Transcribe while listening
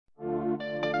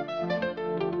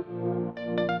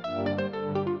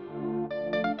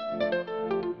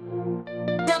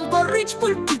go reach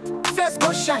pulpit, face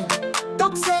go shine.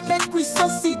 Don't say make we so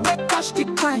see they cash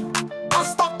decline.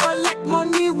 Us stop collect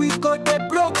money, we go the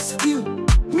broke skill.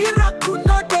 Miracle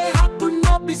no they happen,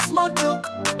 no be small joke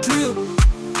drill.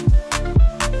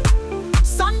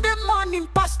 Sunday morning,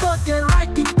 pastor they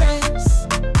write the pens.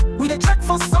 We the track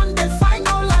for Sunday,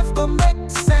 final life go make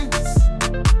sense.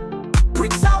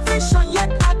 Preach salvation, yet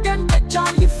not them they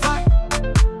jollify.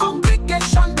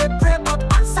 Congregation they pray, but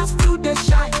answers still they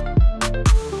shine.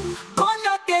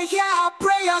 Gonna they hear our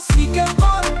prayers, we get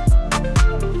on.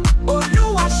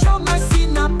 Oluwa show mercy,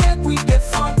 na beg we dey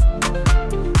fall.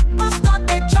 Pastor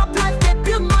they chop like they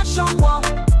build mansion wall.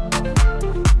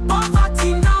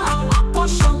 Poverty now our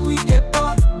portion we dey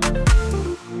ball.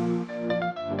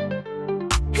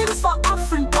 Hymns for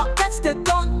offering pockets they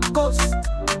don't ghost.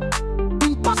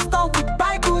 In pastor with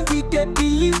Bible we dey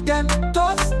believe them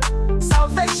toast.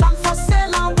 Salvation for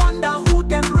sale, I wonder who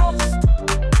them roast.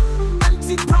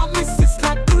 Empty promises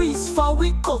like trees for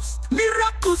we coast.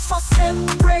 Miracles for sale,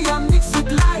 prayer mixed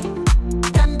with lie.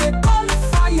 Then they call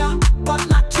fire, but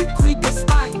not trick we dey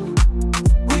spy.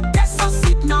 We dey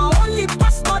succeed now, only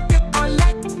pastor they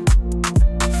collect.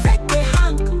 Fake they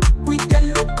hang, we dey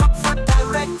look up for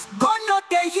direct. God no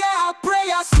dey hear our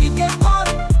prayers, we dey call.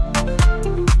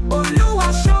 Oluwa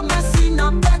show mercy,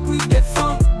 na beg we dey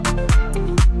fall.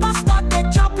 Pastor they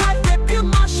chop like they build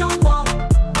mansion wall.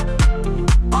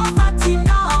 Poverty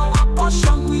now our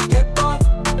portion we dey ball.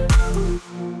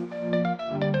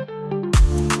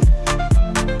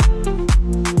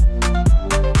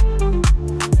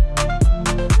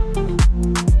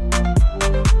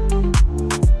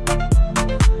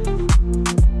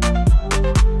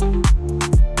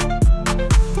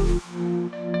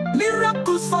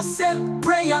 Miracles for sale,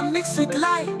 prayer mixed with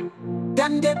lie.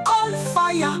 Then they call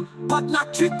fire, but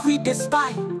not trick we dey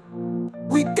spy.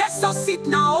 We dey succeed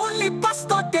now, only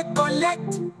pastor they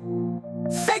collect.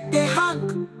 Fake they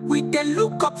hang, we dey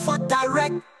look up for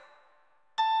direct.